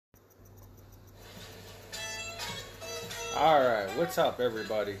All right, what's up,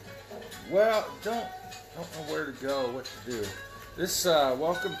 everybody? Well, don't know where to go, what to do. This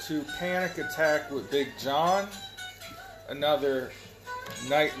welcome to Panic Attack with Big John, another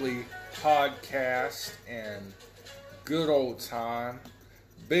nightly podcast and good old time,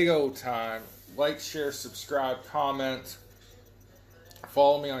 big old time. Like, share, subscribe, comment.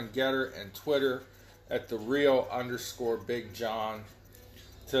 Follow me on Getter and Twitter at @thereal_Big John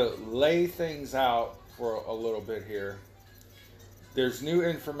to lay things out for a little bit here. There's new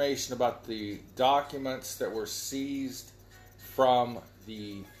information about the documents that were seized from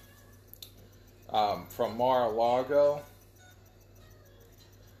the from Mar-a-Lago.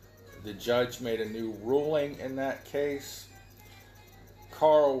 The judge made a new ruling in that case.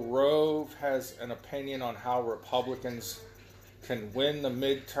 Karl Rove has an opinion on how Republicans can win the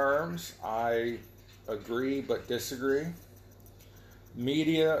midterms. I agree but disagree.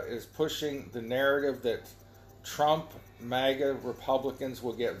 Media is pushing the narrative that Trump MAGA Republicans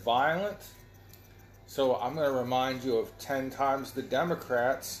will get violent. So I'm going to remind you of 10 times the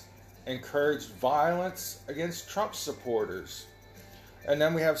Democrats encouraged violence against Trump supporters. And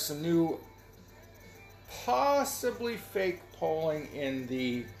then we have some new, possibly fake polling in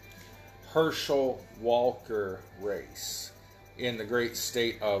the Herschel Walker race in the great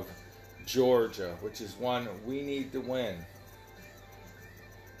state of Georgia, which is one we need to win.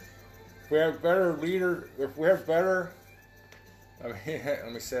 If we have better leader, if we have better,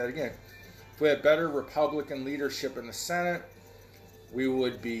 let me say it again. If we had better Republican leadership in the Senate, we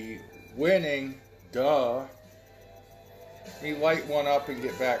would be winning. Duh. Let me light one up and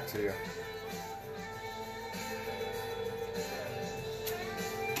get back to you.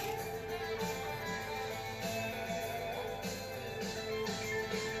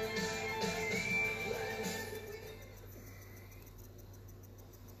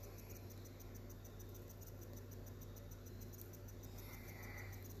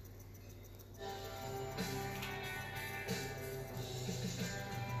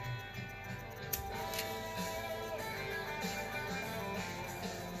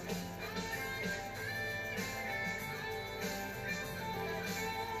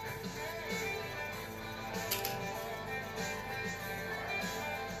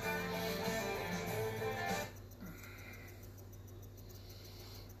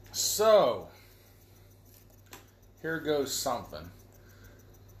 So, here goes something.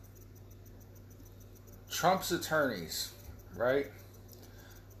 Trump's attorneys, right,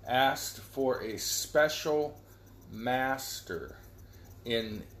 asked for a special master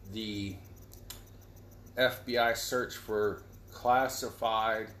in the FBI search for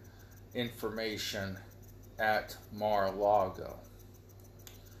classified information at Mar-a-Lago.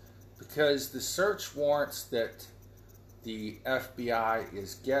 Because the search warrants that the FBI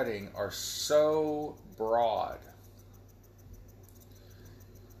is getting are so broad.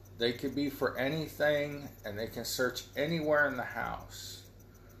 They could be for anything, and they can search anywhere in the house.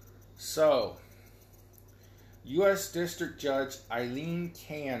 So, U.S. District Judge Aileen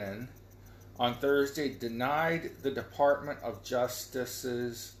Cannon on Thursday denied the Department of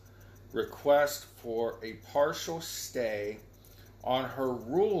Justice's request for a partial stay on her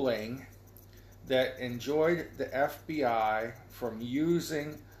ruling that enjoined the FBI from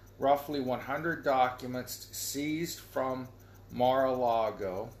using roughly 100 documents seized from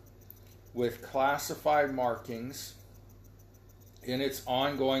Mar-a-Lago with classified markings in its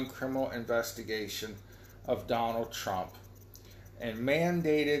ongoing criminal investigation of Donald Trump, and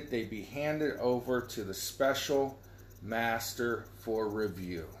mandated they be handed over to the special master for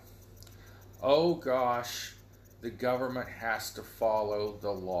review. Oh gosh, the government has to follow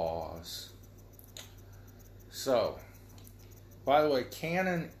the laws. So, by the way,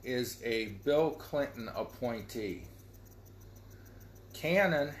 Cannon is a Bill Clinton appointee.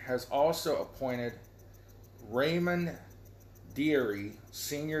 Cannon has also appointed Raymond Dearie,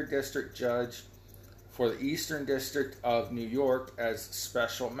 Senior District Judge for the Eastern District of New York, as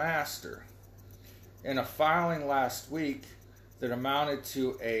special master. In a filing last week that amounted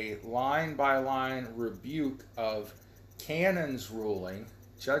to a line-by-line rebuke of Cannon's ruling,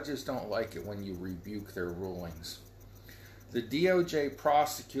 judges don't like it when you rebuke their rulings. The DOJ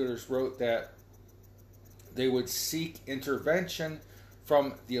prosecutors wrote that they would seek intervention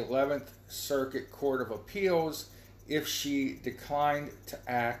from the 11th Circuit Court of Appeals if she declined to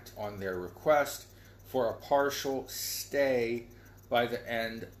act on their request for a partial stay by the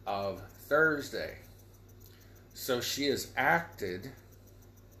end of Thursday. So she has acted.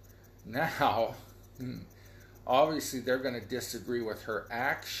 Now, obviously, they're going to disagree with her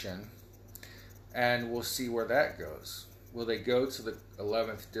action, and we'll see where that goes. Will they go to the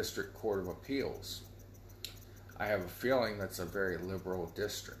 11th District Court of Appeals? I have a feeling that's a very liberal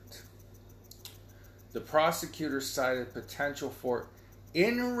district. The prosecutor cited potential for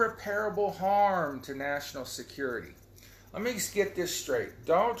irreparable harm to national security. Let me just get this straight.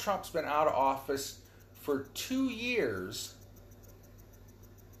 Donald Trump's been out of office for 2 years,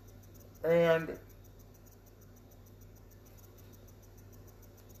 and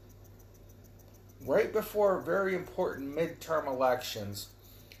right before very important midterm elections,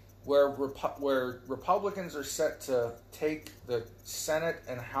 where Republicans are set to take the Senate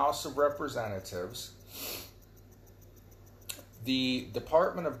and House of Representatives, the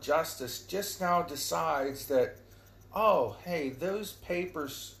Department of Justice just now decides that, oh, hey, those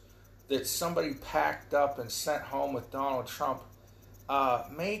papers that somebody packed up and sent home with Donald Trump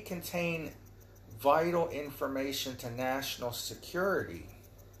may contain vital information to national security.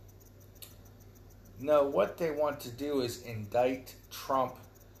 No, what they want to do is indict Trump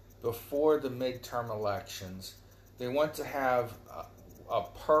before the midterm elections. They want to have a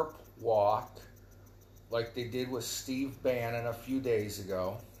perp walk like they did with Steve Bannon a few days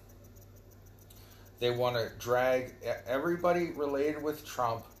ago. They want to drag everybody related with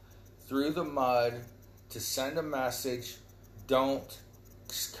Trump through the mud to send a message: don't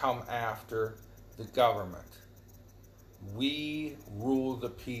come after the government. We rule the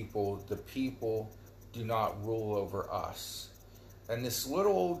people do not rule over us. And this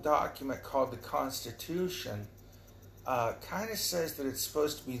little old document called the Constitution kind of says that it's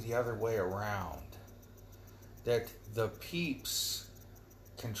supposed to be the other way around. That the peeps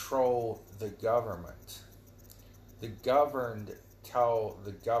control the government. The governed tell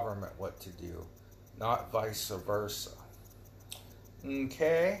the government what to do, not vice versa.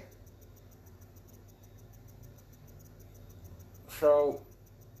 Okay? So,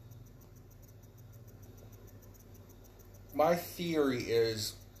 my theory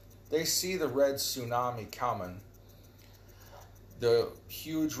is they see the red tsunami coming, the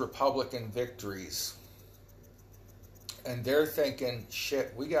huge Republican victories, and they're thinking,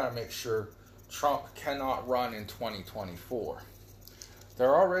 shit, we got to make sure Trump cannot run in 2024.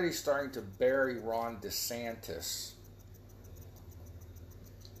 They're already starting to bury Ron DeSantis.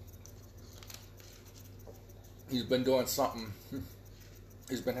 He's been doing something,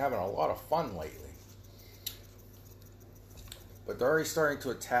 he's been having a lot of fun lately. But they're already starting to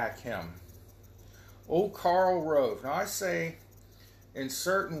attack him. Old Karl Rove. Now I say, in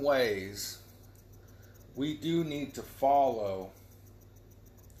certain ways, we do need to follow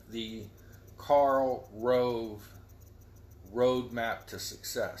the Karl Rove roadmap to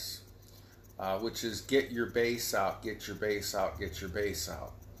success, which is get your base out, get your base out, get your base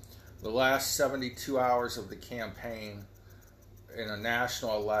out. The last 72 hours of the campaign in a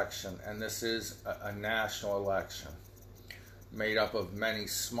national election, and this is a national election, made up of many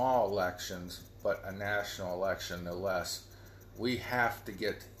small elections, but a national election no less. We have to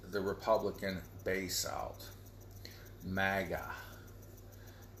get the Republican base out. MAGA,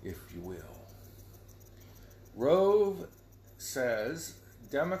 if you will. Rove says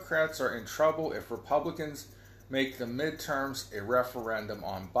Democrats are in trouble if Republicans make the midterms a referendum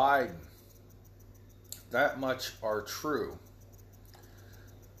on Biden. That much are true.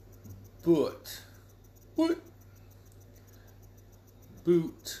 But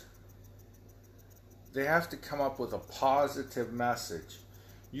they have to come up with a positive message.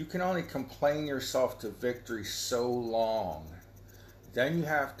 You can only complain yourself to victory so long. Then you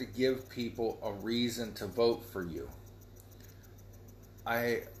have to give people a reason to vote for you.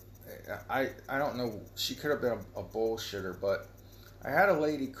 I don't know, she could have been a bullshitter, but I had a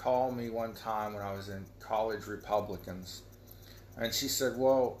lady call me one time when I was in college Republicans, and she said,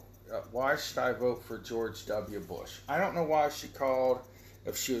 well, why should I vote for George W. Bush? I don't know why she called.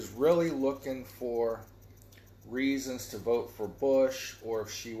 If she was really looking for reasons to vote for Bush, or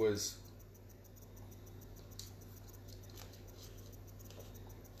if she was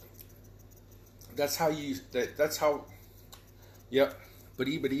yep,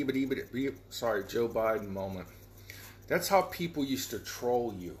 sorry, Joe Biden moment. That's how people used to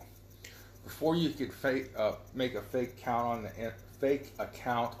troll you. Before you could make a fake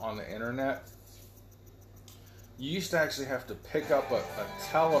account on the internet, you used to actually have to pick up a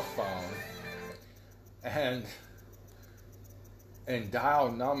telephone and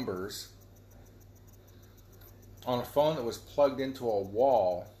dial numbers on a phone that was plugged into a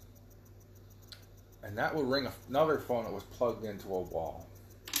wall, and that would ring another phone that was plugged into a wall.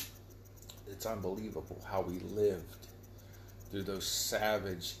 It's unbelievable how we lived through those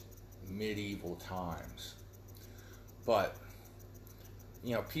savage medieval times. But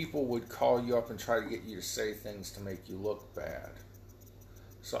you know, people would call you up and try to get you to say things to make you look bad.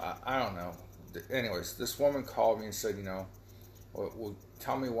 So I don't know. anyways, this woman called me and said, well,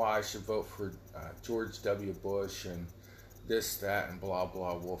 tell me why I should vote for George W. Bush and this, that, and blah,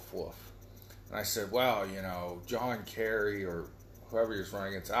 blah, woof, woof. And I said, well, John Kerry or whoever he was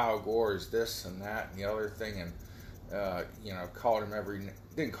running against, Al Gore is this and that and the other thing, and, called him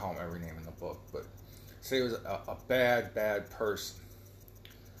didn't call him every name in the book, but say he was a bad, bad person.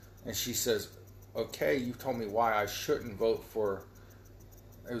 And she says, okay, you told me why I shouldn't vote for,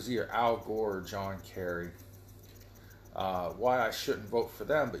 it was either Al Gore or John Kerry, why I shouldn't vote for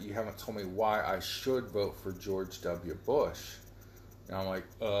them, but you haven't told me why I should vote for George W. Bush. And I'm like,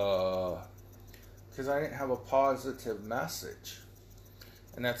 because I didn't have a positive message.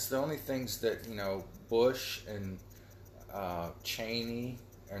 And that's the only things that, Bush and Cheney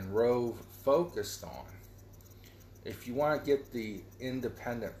and Rove focused on. If you want to get the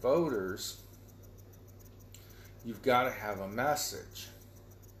independent voters, you've got to have a message.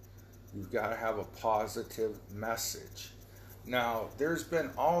 You've got to have a positive message. Now, there's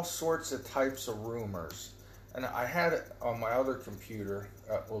been all sorts of types of rumors. And I had it on my other computer,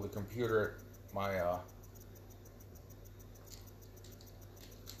 the computer at my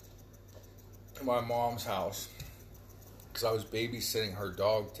mom's house, because I was babysitting her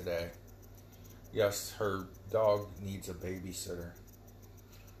dog today. Yes, her dog needs a babysitter.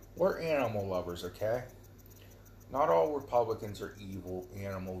 We're animal lovers, okay? Not all Republicans are evil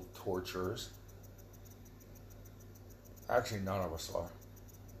animal torturers. Actually, none of us are.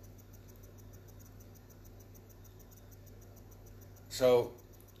 So,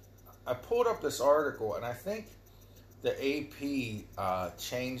 I pulled up this article, and I think the AP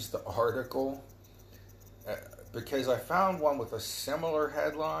changed the article because I found one with a similar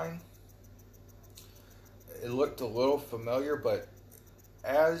headline. It looked a little familiar, but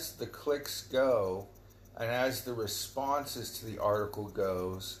as the clicks go, and as the responses to the article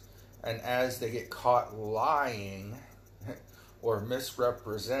goes, and as they get caught lying, or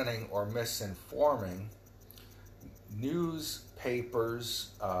misrepresenting, or misinforming,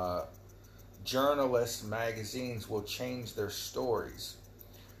 newspapers, journalists, magazines will change their stories.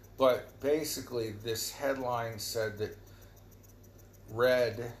 But basically, this headline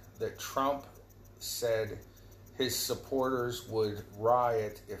read that Trump said his supporters would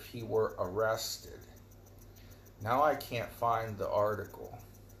riot if he were arrested. Now I can't find the article.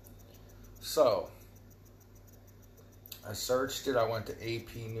 So, I searched it. I went to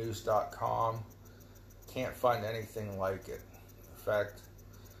apnews.com. Can't find anything like it. In fact,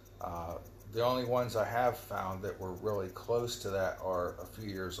 the only ones I have found that were really close to that are a few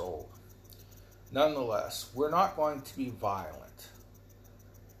years old. Nonetheless, we're not going to be violent.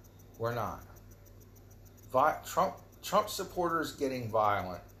 We're not. Trump supporters getting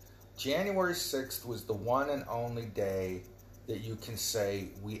violent. January 6th was the one and only day that you can say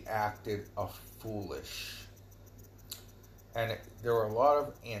we acted a foolish. And there were a lot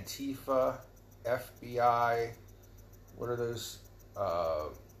of Antifa, FBI, what are those,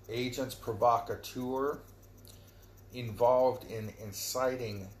 agents provocateur involved in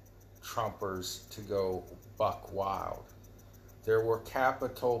inciting Trumpers to go buck wild. There were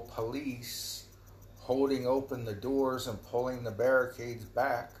Capitol Police holding open the doors and pulling the barricades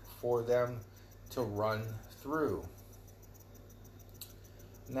back for them to run through.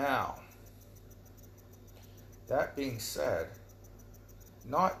 Now, that being said,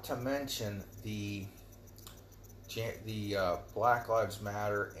 not to mention the Black Lives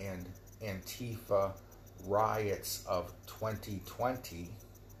Matter and Antifa riots of 2020,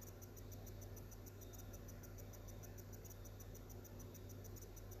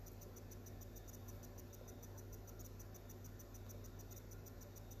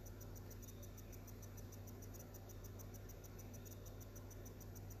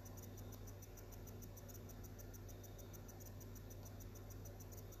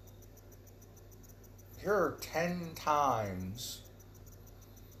 here are 10 times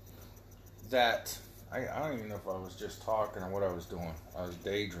that, I don't even know if I was just talking or what I was doing. I was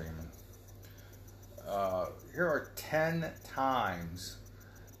daydreaming. Here are 10 times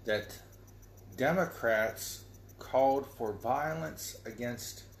that Democrats called for violence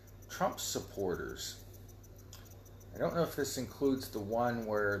against Trump supporters. I don't know if this includes the one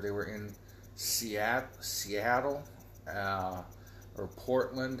where they were in Seattle, or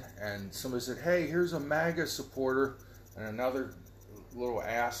Portland, and somebody said, hey, here's a MAGA supporter, and another little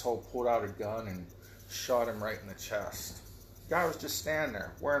asshole pulled out a gun and shot him right in the chest. The guy was just standing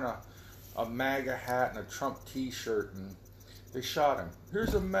there wearing a MAGA hat and a Trump t-shirt, and they shot him.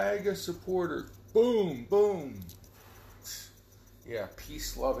 Here's a MAGA supporter. Boom, boom. Yeah,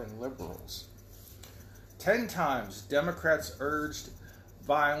 peace-loving liberals. 10 times Democrats urged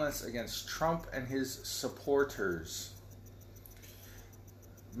violence against Trump and his supporters.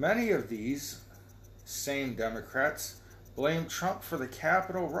 Many of these same Democrats blame Trump for the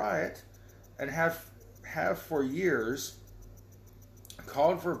Capitol riot and have for years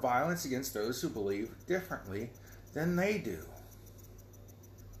called for violence against those who believe differently than they do.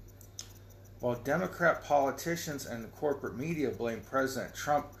 While Democrat politicians and corporate media blame President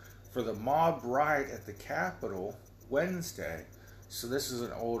Trump for the mob riot at the Capitol Wednesday, so this is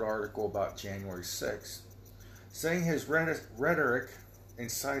an old article about January 6th, saying his rhetoric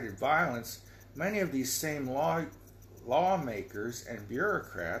incited violence, many of these same lawmakers and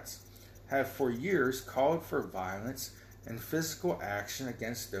bureaucrats have for years called for violence and physical action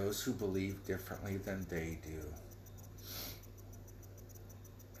against those who believe differently than they do.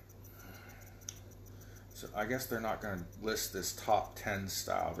 So I guess they're not going to list this top 10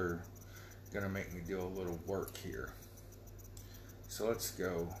 style. They're going to make me do a little work here. So let's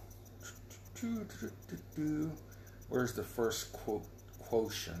go. Where's the first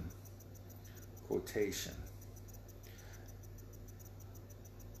quotation?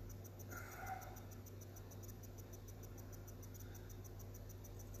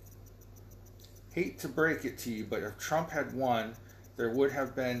 Hate to break it to you, but if Trump had won, there would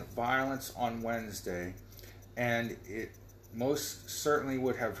have been violence on Wednesday, and it most certainly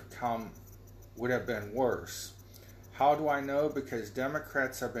would have been worse. How do I know? Because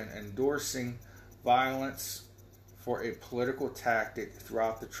Democrats have been endorsing violence for a political tactic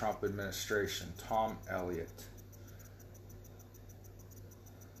throughout the Trump administration. Tom Elliott.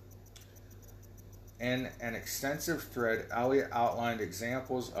 In an extensive thread, Elliott outlined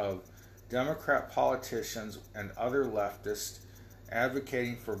examples of Democrat politicians and other leftists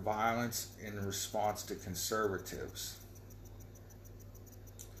advocating for violence in response to conservatives.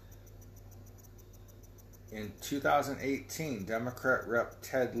 In 2018, Democrat Rep.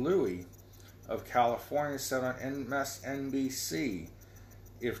 Ted Lieu of California said on MSNBC,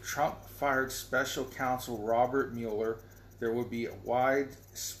 if Trump fired special counsel Robert Mueller, there would be a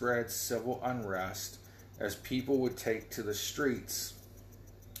widespread civil unrest as people would take to the streets.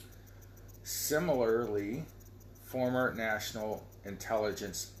 Similarly, former National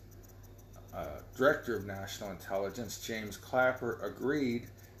Intelligence Director of National Intelligence James Clapper agreed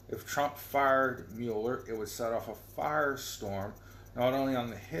if Trump fired Mueller, it would set off a firestorm not only on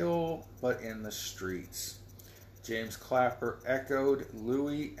the Hill but in the streets. James Clapper echoed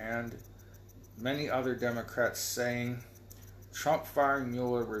Lieu and many other Democrats, saying Trump firing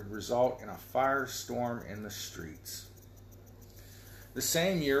Mueller would result in a firestorm in the streets. The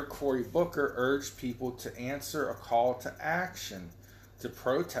same year, Cory Booker urged people to answer a call to action to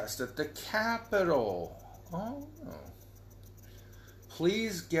protest at the Capitol. Oh,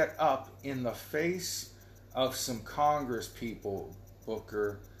 please get up in the face of some Congress people,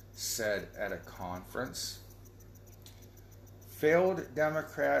 Booker said at a conference. Failed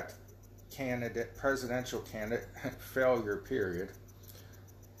Democrat presidential candidate, failure period,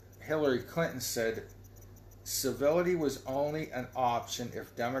 Hillary Clinton said civility was only an option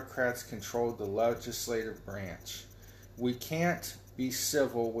if Democrats controlled the legislative branch. We can't be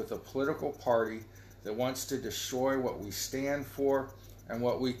civil with a political party that wants to destroy what we stand for and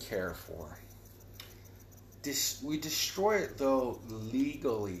what we care for. We destroy it, though,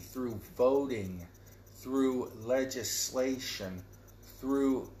 legally, through voting, through legislation,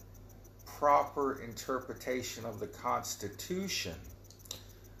 through proper interpretation of the Constitution.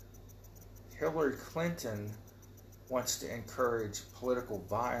 Hillary Clinton wants to encourage political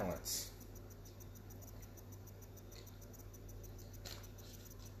violence.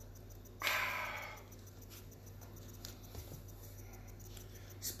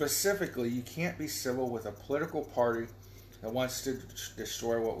 Specifically, you can't be civil with a political party that wants to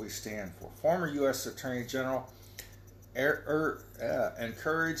destroy what we stand for. Former U.S. Attorney General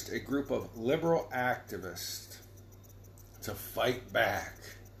encouraged a group of liberal activists to fight back,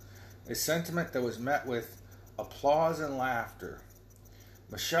 a sentiment that was met with applause and laughter.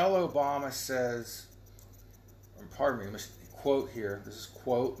 Michelle Obama says, quote here, this is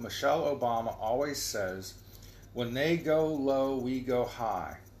quote, Michelle Obama always says, when they go low, we go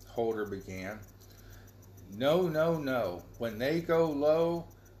high, Holder began. No, no, no. When they go low,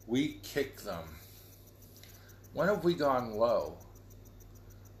 we kick them. When have we gone low?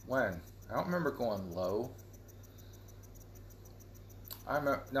 When? I don't remember going low. I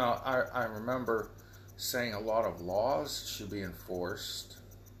remember saying a lot of laws should be enforced.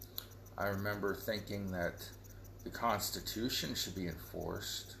 I remember thinking that the Constitution should be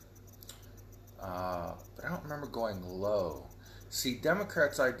enforced. But I don't remember going low. See,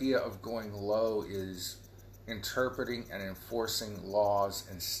 Democrats' idea of going low is interpreting and enforcing laws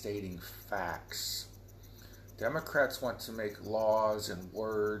and stating facts. Democrats want to make laws and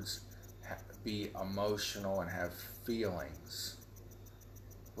words be emotional and have feelings.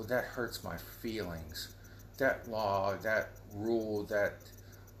 Well, that hurts my feelings. That law, that rule, that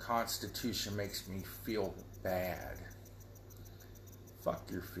Constitution makes me feel bad. Fuck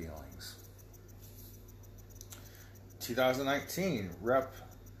your feelings. 2019, Rep.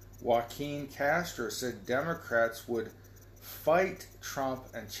 Joaquin Castro said Democrats would fight Trump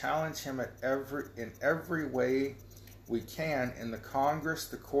and challenge him in every way we can in the Congress,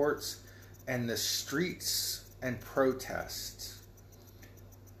 the courts, and the streets and protests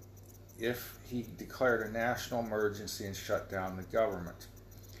if he declared a national emergency and shut down the government.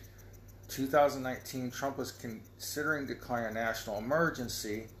 2019, Trump was considering declaring a national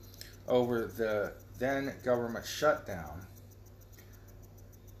emergency over the then government shutdown.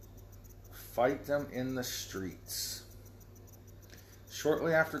 Fight them in the streets.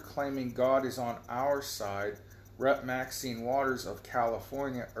 Shortly after claiming God is on our side, Rep. Maxine Waters of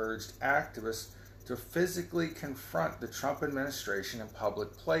California urged activists to physically confront the Trump administration in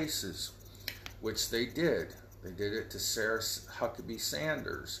public places, which they did. They did it to Sarah Huckabee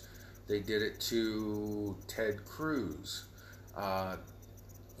Sanders. They did it to Ted Cruz.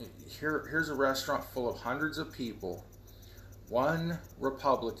 Here's a restaurant full of hundreds of people. One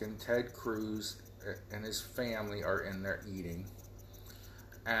Republican, Ted Cruz, and his family are in there eating.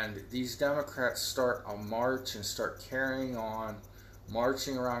 And these Democrats start a march and start carrying on,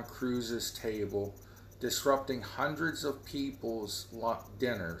 marching around Cruz's table, disrupting hundreds of people's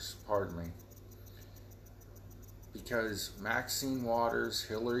dinners, because Maxine Waters,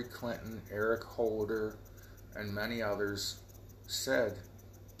 Hillary Clinton, Eric Holder, and many others said,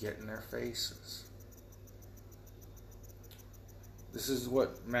 get in their faces. This is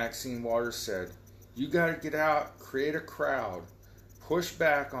what Maxine Waters said. You got to get out, create a crowd, push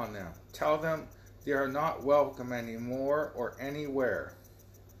back on them, tell them they are not welcome anymore or anywhere.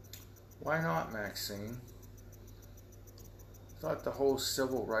 Why not, Maxine? I thought the whole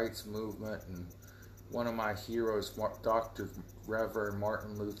civil rights movement and one of my heroes, Dr. Reverend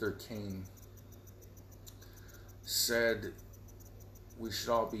Martin Luther King, said we should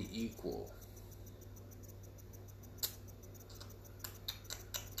all be equal.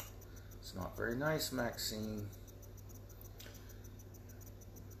 It's not very nice, Maxine.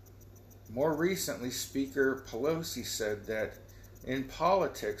 More recently, Speaker Pelosi said that in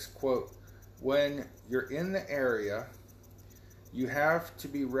politics, quote, when you're in the area, you have to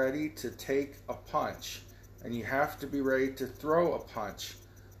be ready to take a punch, and you have to be ready to throw a punch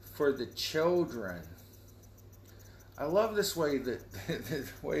for the children. I love this way that the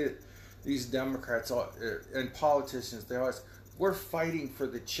way that these Democrats and politicians, they always, we're fighting for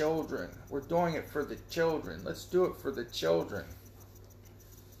the children. We're doing it for the children. Let's do it for the children.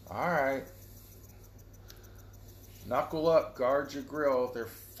 All right. Knuckle up, guard your grill. They're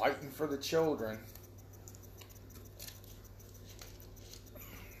fighting for the children.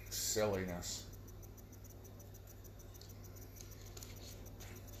 Silliness.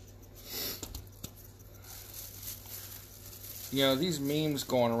 You know, these memes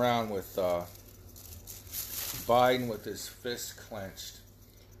going around with Biden with his fist clenched,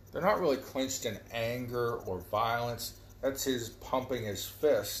 they're not really clenched in anger or violence. That's his pumping his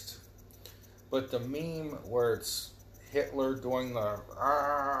fist. But the meme where it's Hitler doing the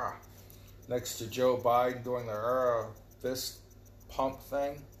next to Joe Biden doing the fist pump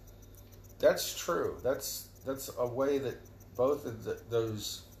thing, that's true. That's a way that both of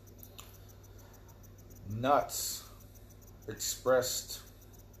those nuts expressed,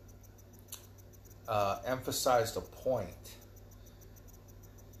 emphasized a point,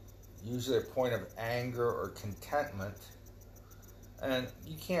 usually a point of anger or contentment, and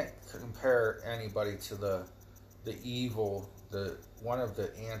you can't compare anybody to the evil, one of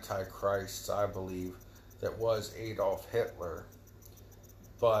the antichrists, I believe, that was Adolf Hitler.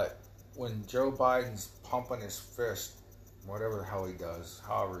 But when Joe Biden's pumping his fist, whatever the hell he does,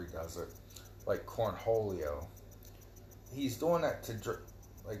 however he does it, like Cornholio, he's doing that to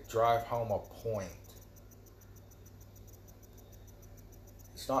drive home a point.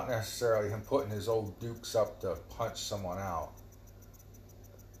 It's not necessarily him putting his old dukes up to punch someone out.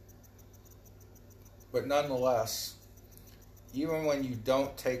 But nonetheless, even when you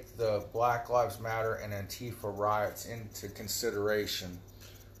don't take the Black Lives Matter and Antifa riots into consideration,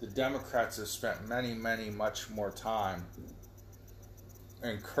 the Democrats have spent much more time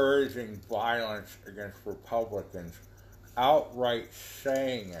encouraging violence against Republicans, outright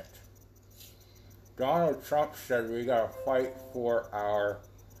saying it. Donald Trump said we gotta fight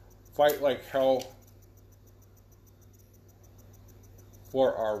like hell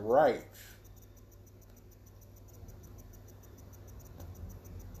for our rights.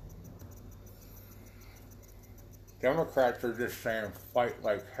 Democrats are just saying fight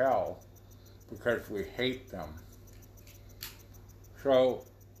like hell because we hate them. So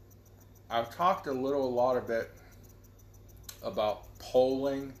I've talked a lot a bit about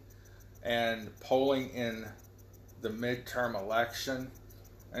polling and polling in the midterm election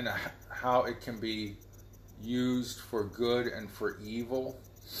and how it can be used for good and for evil.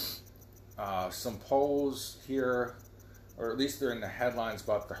 Some polls here, or at least they're in the headlines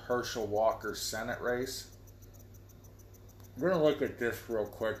about the Herschel Walker Senate race. I'm going to look at this real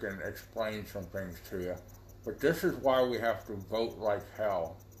quick and explain some things to you. But this is why we have to vote like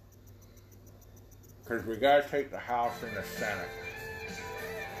hell. Because we got to take the House and the Senate.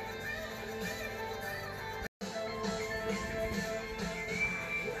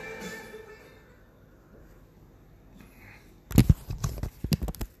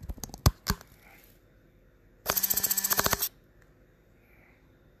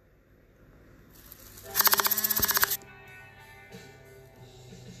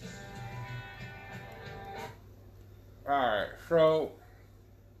 Alright, so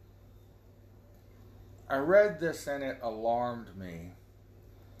I read this and it alarmed me.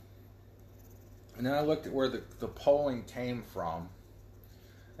 And then I looked at where the polling came from.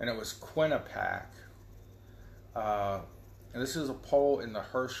 And it was Quinnipiac. And this is a poll in the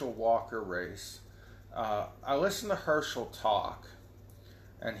Herschel Walker race. I listened to Herschel talk.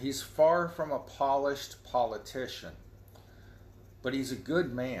 And he's far from a polished politician. But he's a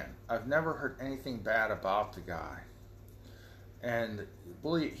good man. I've never heard anything bad about the guy. And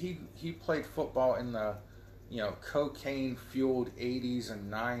believe he played football in the cocaine-fueled 80s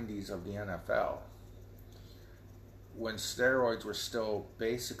and 90s of the NFL when steroids were still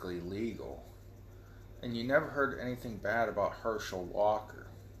basically legal. And you never heard anything bad about Herschel Walker.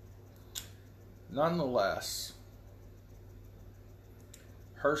 Nonetheless,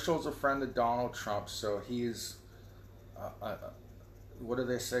 Herschel's a friend of Donald Trump, so he's what do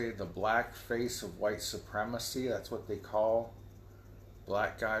they say? The black face of white supremacy. That's what they call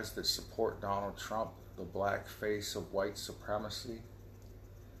black guys that support Donald Trump, the black face of white supremacy.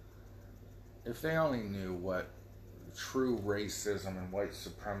 If they only knew what true racism and white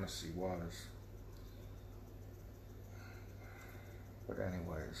supremacy was. But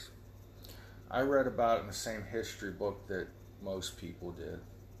anyways, I read about it in the same history book that most people did.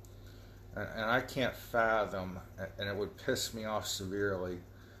 And I can't fathom, and it would piss me off severely.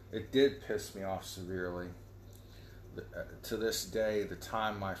 It did piss me off severely. To this day, the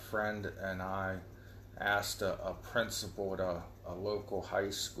time my friend and I asked a principal at a local high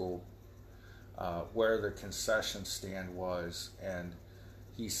school where the concession stand was, and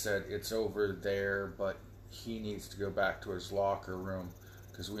he said it's over there, but he needs to go back to his locker room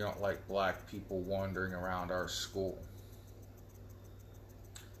because we don't like black people wandering around our school.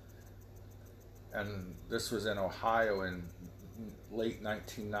 And this was in Ohio in late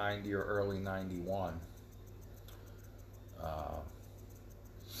 1990 or early 91.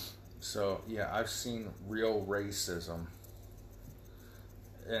 So yeah, I've seen real racism,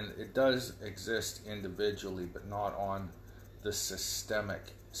 and it does exist individually, but not on the systemic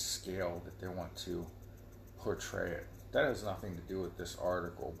scale that they want to portray it. That has nothing to do with this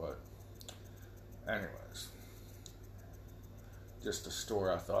article, but anyways, just a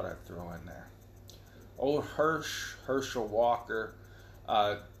story I thought I'd throw in there. Old Herschel Walker,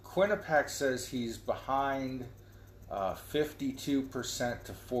 Quinnipiac says he's behind 52%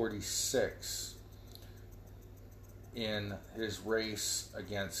 to 46% in his race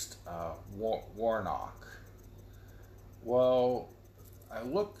against Warnock. Well, I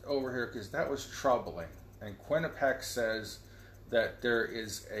looked over here because that was troubling. And Quinnipiac says that there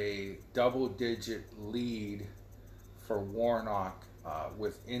is a double-digit lead for Warnock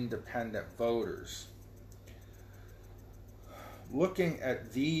with independent voters. Looking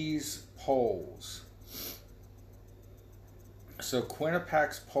at these polls, so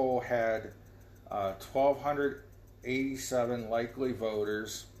Quinnipiac's poll had 1,287 likely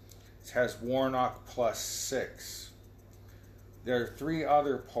voters. It has Warnock plus 6. There are 3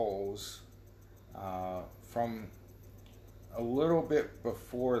 other polls from a little bit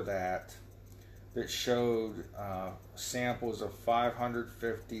before that showed samples of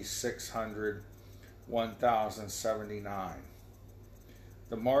 550, 600, 1,079.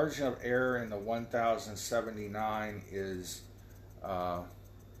 The margin of error in the 1,079 is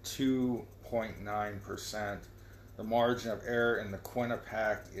 2.9%. The margin of error in the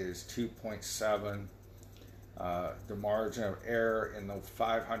Quinnipiac is 2.7%. The margin of error in the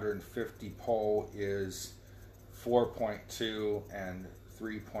 550 poll is 4.2%, and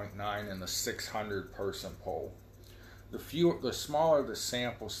 43.9 in the 600 person poll. The smaller the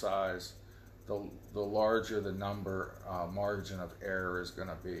sample size, the larger the margin of error is going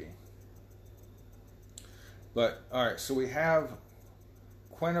to be. But all right, so we have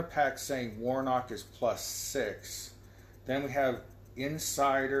Quinnipiac saying Warnock is +6. Then we have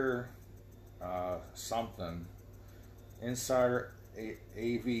Insider Insider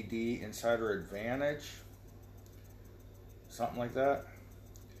AVD, Insider Advantage, something like that,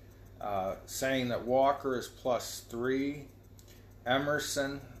 saying that Walker is +3.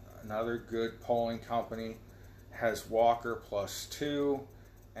 Emerson, another good polling company, has Walker +2,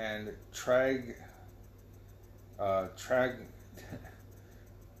 and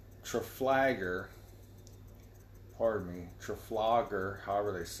Trafalgar,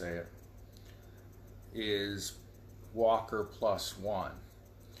 however they say it, is Walker +1.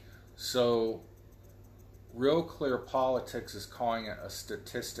 So Real Clear Politics is calling it a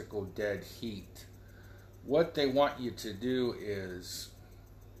statistical dead heat. What they want you to do is,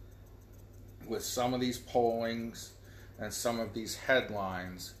 with some of these pollings and some of these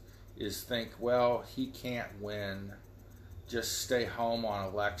headlines, is think, well, he can't win. Just stay home on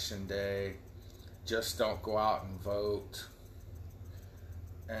election day. Just don't go out and vote.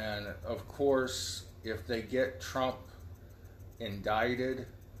 And of course, if they get Trump indicted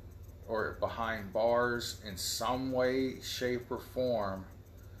or behind bars in some way, shape, or form,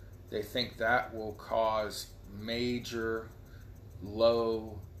 they think that will cause major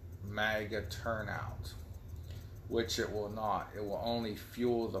low MAGA turnout, which it will not. It will only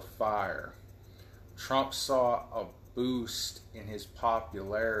fuel the fire. Trump saw a boost in his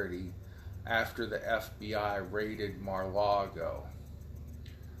popularity after the FBI raided Mar-a-Lago.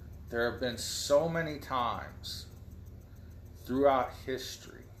 There have been so many times throughout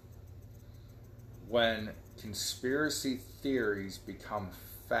history when conspiracy theories become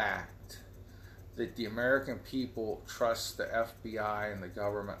fact that the American people trust the FBI and the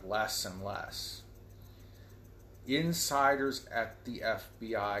government less and less. Insiders at the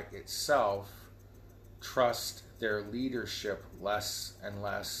FBI itself trust their leadership less and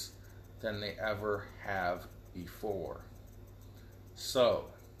less than they ever have before. So,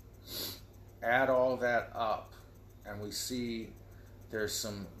 add all that up, and we see there's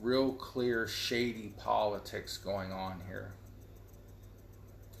some real clear shady politics going on here.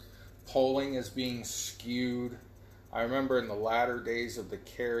 Polling is being skewed. I remember in the latter days of the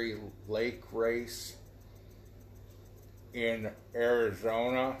Kari Lake race in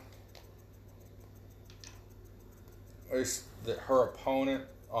Arizona, that her opponent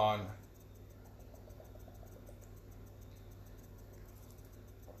on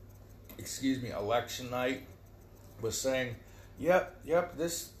election night was saying, yep,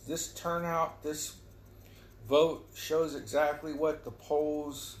 this turnout, this vote shows exactly what the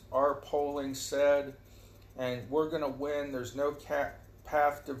our polling said, and we're going to win. There's no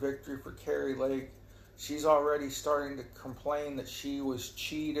path to victory for Kari Lake. She's already starting to complain that she was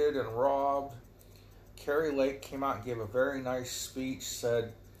cheated and robbed. Kari Lake came out and gave a very nice speech,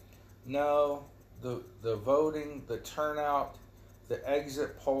 said, no, the voting, the turnout, the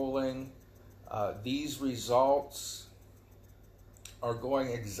exit polling, these results are going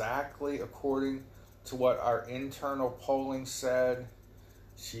exactly according to what our internal polling said.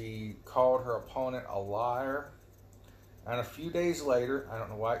 She called her opponent a liar. And a few days later, I don't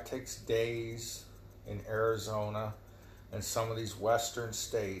know why it takes days in Arizona and some of these western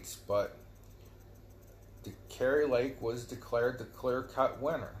states, but Kari Lake was declared the clear-cut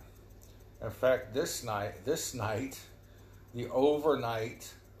winner. In fact, this night, the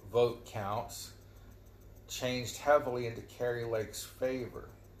overnight vote counts changed heavily into Kari Lake's favor.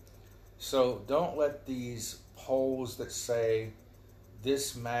 So don't let these polls that say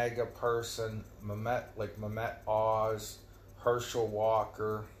this MAGA person, Mehmet Oz, Herschel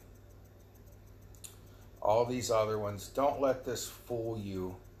Walker, all these other ones, don't let this fool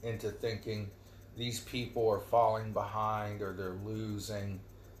you into thinking these people are falling behind or they're losing.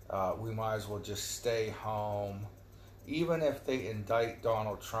 We might as well just stay home. Even if they indict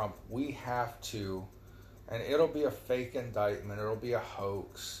Donald Trump, we have to, and it'll be a fake indictment, it'll be a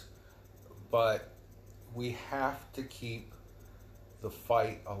hoax, but we have to keep the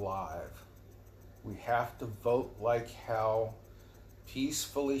fight alive. We have to vote like hell,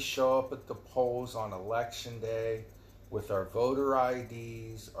 peacefully show up at the polls on election day with our voter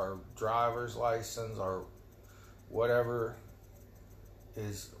IDs, our driver's license, our whatever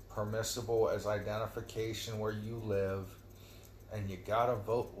is permissible as identification where you live, and you gotta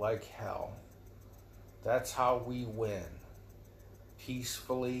vote like hell. That's how we win.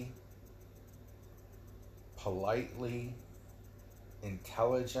 Peacefully, politely,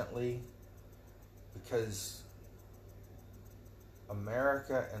 intelligently, because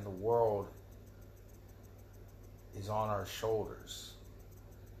America and the world is on our shoulders.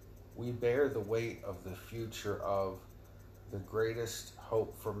 We bear the weight of the future of the greatest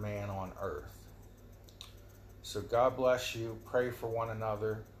hope for man on earth. So God bless you. Pray for one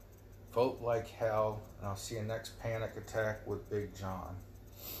another. Vote like hell. And I'll see you next Panic Attack with Big John.